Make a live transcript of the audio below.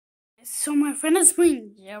So my friend is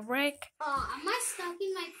playing jailbreak. Am I stuck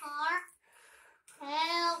in my car?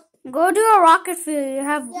 Help! Go do a rocket field. You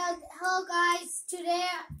have. Yeah, hello guys. Today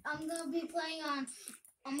I'm gonna be playing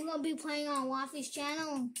on Waffy's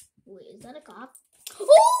channel. Wait, is that a cop?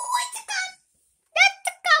 Oh, it's a cop! That's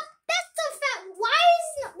a cop! That's a fat. Why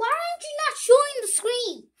aren't you not showing the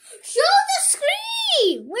screen? Show the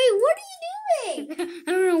screen! Wait, what are you doing?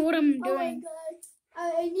 I don't know what I'm doing. Oh my god!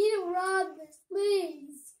 I need to rob this,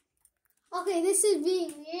 please. Okay, this is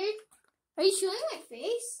being weird. Are you showing my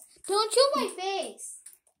face? Don't show my face.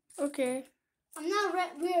 Okay. I'm not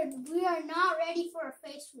we are not ready for a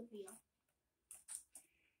face reveal.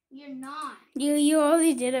 You're not. You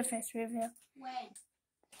already did a face reveal. When?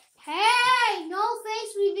 Hey, no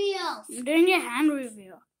face reveal. I'm doing your hand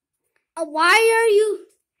reveal. Why are you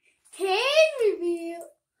hand reveal?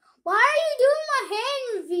 Why are you doing my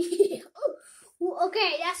hand reveal?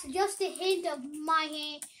 Okay, that's just a hint of my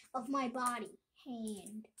hand, of my body.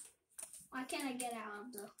 Hand. Why can't I get out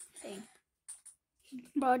of the thing?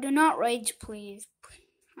 Bro, do not rage, please.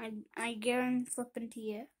 I guarantee flip into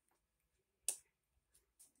you.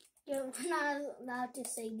 You're not allowed to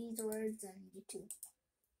say these words on YouTube.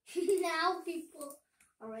 Now people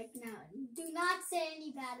are right now. Do not say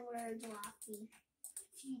any bad words, Waffy.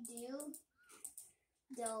 If you do,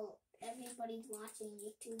 everybody's watching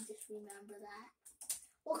YouTube. Just remember that.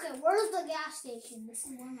 Okay, where's the gas station? This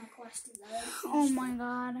is one of my questions. Oh my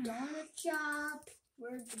god. Donut shop.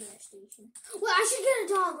 Where's the gas station? Well, I should get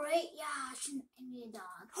a dog, right? Yeah, I need a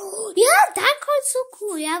dog. Yeah, that car's so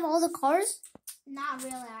cool. You have all the cars? Not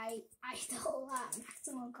really. I stole that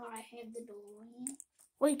maximum car. I have the DeLorean.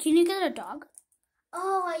 Wait, can you get a dog?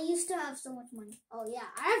 Oh, I used to have so much money. Oh yeah,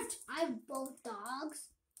 I have both dogs.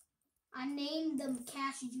 I named them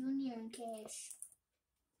Cash Jr. and Cash.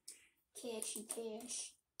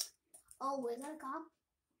 Cash. Oh, is that a cop?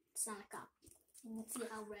 It's not a cop. Let's see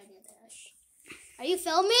how red it is. Are you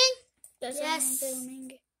filming? Yes. I'm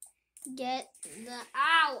filming. Get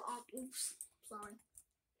the oops, sorry.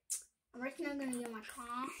 I reckon I'm gonna get my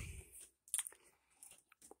car.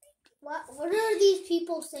 What are these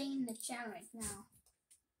people saying in the chat right now?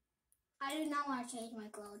 I do not want to change my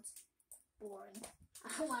clothes. Boring.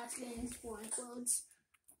 I don't want to stay in these boring clothes.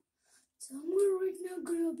 Somewhere right now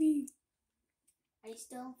gonna be. Are you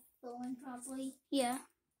still filming properly? Yeah.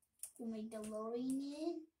 You made DeLorean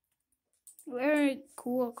in. Very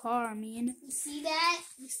cool car, I mean. You see that?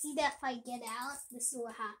 You see that if I get out? This is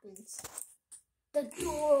what happens. The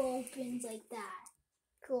door opens like that.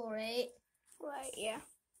 Cool, right? Right, yeah.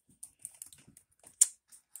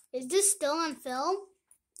 Is this still on film?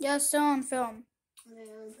 Yeah, still on film. Okay,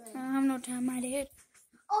 okay. I don't have no time, I did.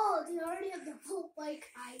 Oh, they already have the whole,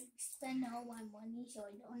 I spend all my money, so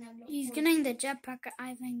I don't have no He's food. getting the jetpack,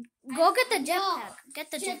 I think. Go get the jetpack.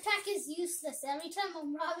 Get the jetpack. Jetpack is useless. Every time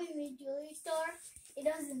I'm robbing a jewelry store, it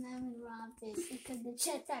doesn't let me rob it because the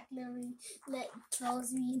jetpack literally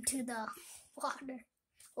throws me into the water.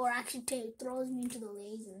 Or actually throws me into the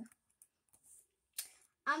laser.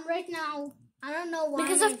 I'm right now, I don't know why.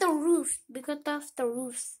 Because of the roof. Because of the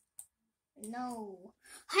roofs. No.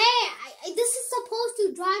 Hey, this is supposed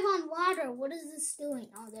to drive on water. What is this doing?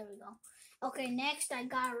 Oh, there we go. Okay, next I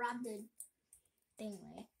gotta rob the thing,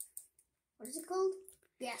 right? What is it called?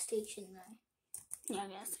 Gas station, right? Yeah,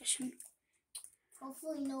 gas station.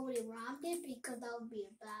 Hopefully nobody robbed it because that would be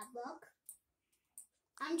a bad luck.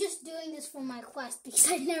 I'm just doing this for my quest because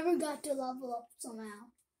I never got to level up somehow.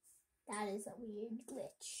 That is a weird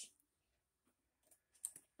glitch.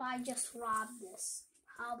 If I just rob this,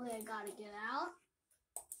 probably I gotta get out.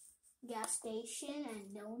 Gas station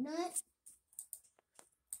and donut.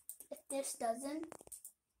 If this doesn't.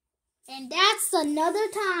 And that's another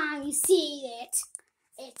time you see it.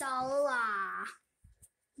 It's all a lie.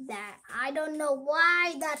 That I don't know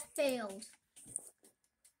why that failed.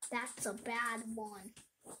 That's a bad one.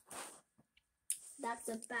 That's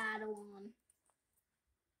a bad one.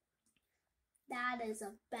 That is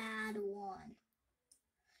a bad one.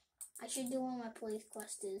 I should do one of my police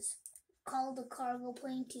quests is call the cargo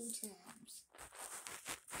plane 2 times.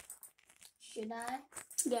 Should I?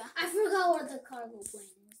 Yeah. I forgot where the cargo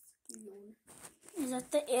plane is. Is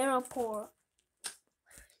at the airport.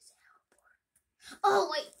 Where is the airport? Oh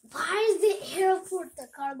wait, why is the airport the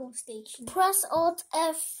cargo station? Press Alt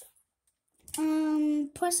F.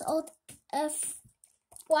 Press Alt F.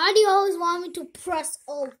 Why do you always want me to press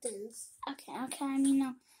Alt? Okay, I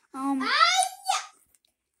mean,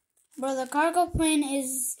 Bro, the cargo plane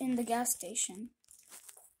is in the gas station.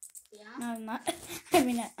 Yeah? No, not. I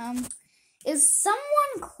mean, is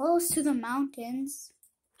someone close to the mountains?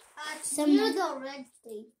 Near the red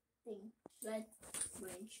thing. Red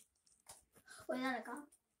bridge. Wait, that a car?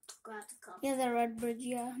 Got the car. Yeah, the red bridge.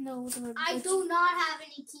 Yeah, no, the red bridge. I do not have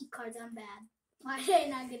any key cards. I'm bad. Why did I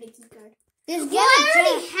not get a key card? Just Well, I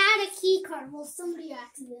already had a key card. Well, somebody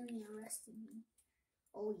accidentally arrested me.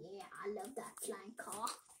 Oh yeah, I love that flying car.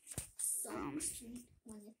 So sweet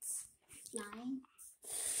when it's flying.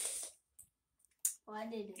 Why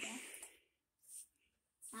did I do that?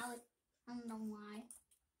 I don't know why.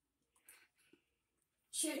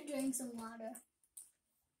 Should drink some water.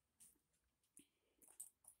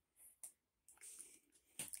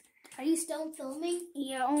 Are you still filming?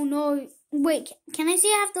 Yeah, oh no. Wait, can I see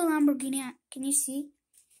I have the Lamborghini? Can you see?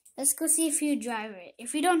 Let's go see if you drive it.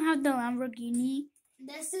 If you don't have the Lamborghini.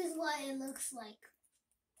 This is what it looks like.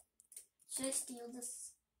 Should I steal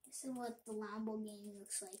this? This is what the Lamborghini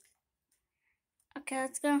looks like. Okay,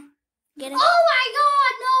 let's go. Get it. Oh my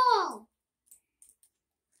god, no!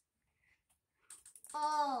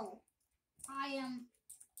 Oh. I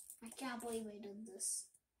can't believe I did this.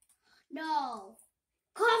 No.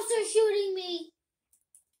 Cops are shooting me.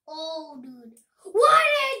 Oh, dude. Why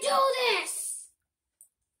did I do this?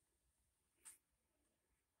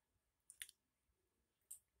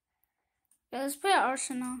 Yeah, let's play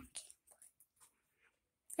Arsenal.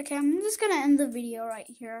 Okay, I'm just gonna end the video right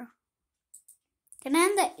here. Can I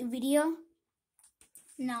end the video?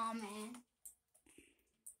 No, man.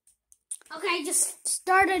 Okay, just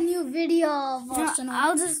start a new video of Arsenal. No,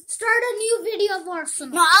 I'll just start a new video of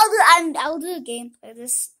Arsenal. No, I'll do a gameplay.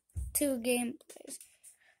 This 2 gameplays.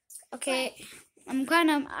 Okay,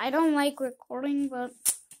 I don't like recording, but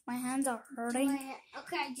my hands are hurting.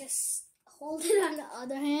 Okay, just hold it on the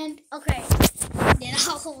other hand. Okay, then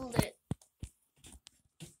I'll hold it.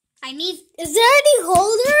 Is there any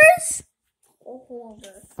holders?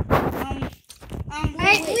 Holder.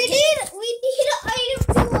 We need an item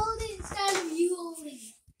to hold it instead of you holding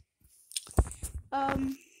it.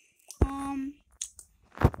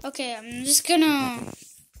 Okay, I'm just gonna.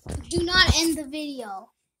 Do not end the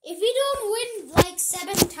video. If you don't win like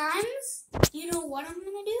 7 times, you know what I'm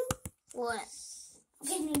gonna do? What?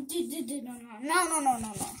 Okay, no. Give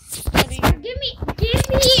me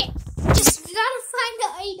it. Just gotta find the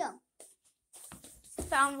item.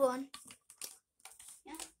 Found one.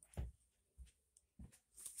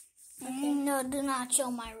 Okay. No, do not show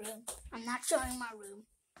my room. I'm not showing my room.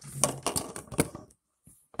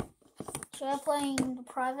 Should I play in the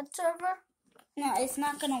private server? No, it's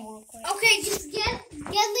not gonna work. Right? Okay, just get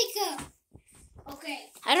like a.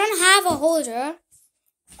 Okay. I don't have a holder.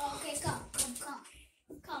 Okay, come.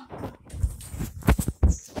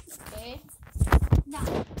 Okay.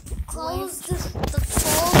 Now close this.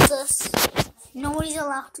 Nobody's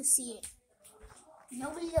allowed to see it.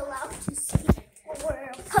 Nobody's allowed to see what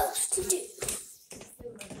we're supposed to do.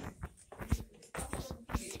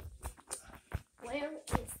 Where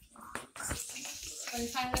is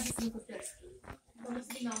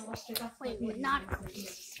Wait, we're not.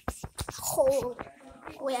 Hold.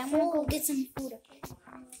 Wait, I'm gonna go get some food.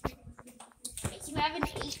 You haven't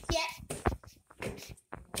ate yet?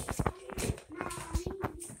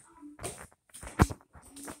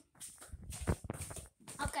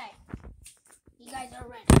 Okay. You guys are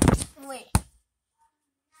ready. Wait.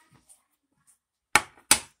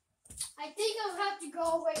 I think I'll have to go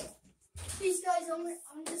away. These guys I'm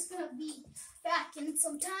just gonna be back in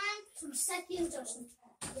some time, some seconds or some.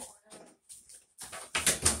 Yeah.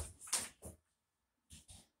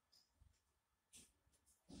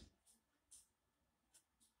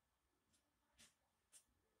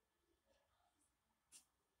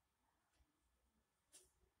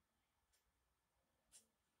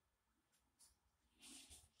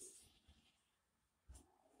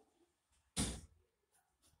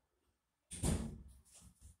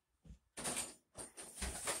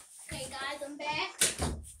 Okay, guys, I'm back.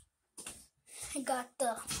 I got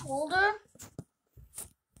the holder.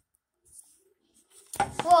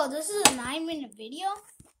 Whoa, this is a 9-minute video.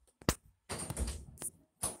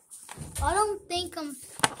 I don't think I'm.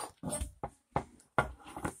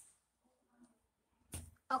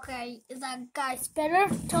 Okay, is that guys better?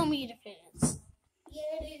 Tell me if it is.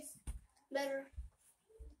 Yeah, it is better.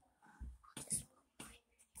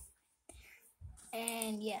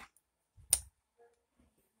 And yeah.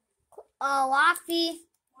 Waffy.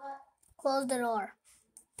 What? Close the door.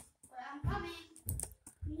 I'm coming.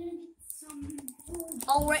 I'm gonna get some food.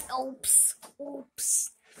 Alright,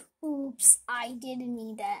 oops. I didn't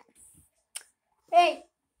need that. Hey,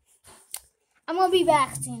 I'm gonna be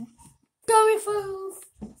back soon. Go me food.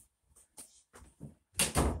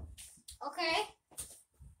 Okay.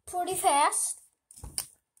 Pretty fast.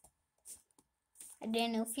 I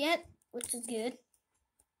didn't move yet, which is good.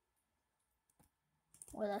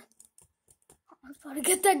 I was about to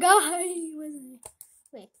get that guy.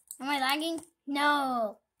 Wait, am I lagging?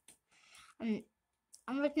 No. I'm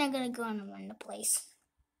just not gonna go and run the place.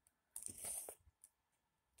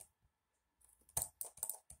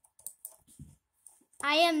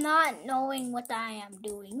 I am not knowing what I am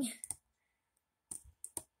doing.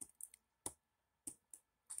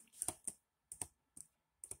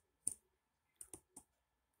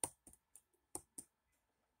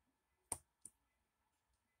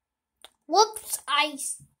 Whoops, I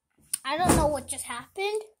don't know what just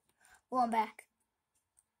happened. Well, I'm back.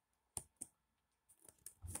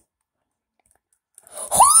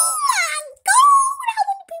 Oh my God! How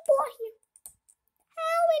many people are here?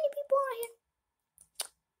 How many people are here?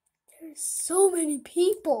 There's so many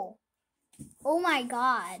people. Oh my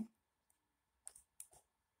God.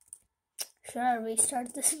 Should I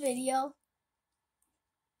restart this video?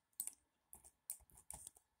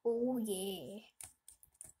 Oh yeah.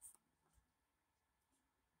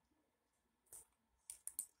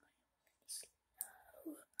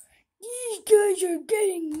 These guys are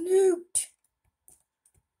getting nuked.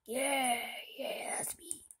 Yeah, that's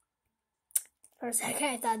me. For a second,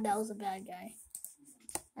 I thought that was a bad guy.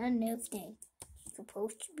 I nuked him.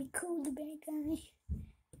 Supposed to be cool, the bad guy.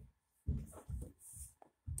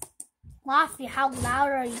 Laffy, how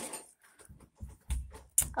loud are you?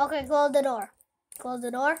 Okay, close the door. Close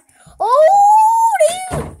the door. Oh,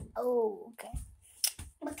 dude! Oh, okay.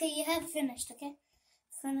 Okay, you have finished, okay?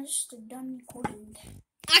 Finished, done recording.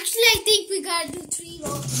 Actually, I think we gotta do 3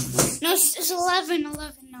 rolls. No, it's 11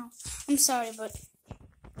 now. I'm sorry, but...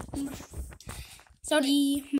 Sorry.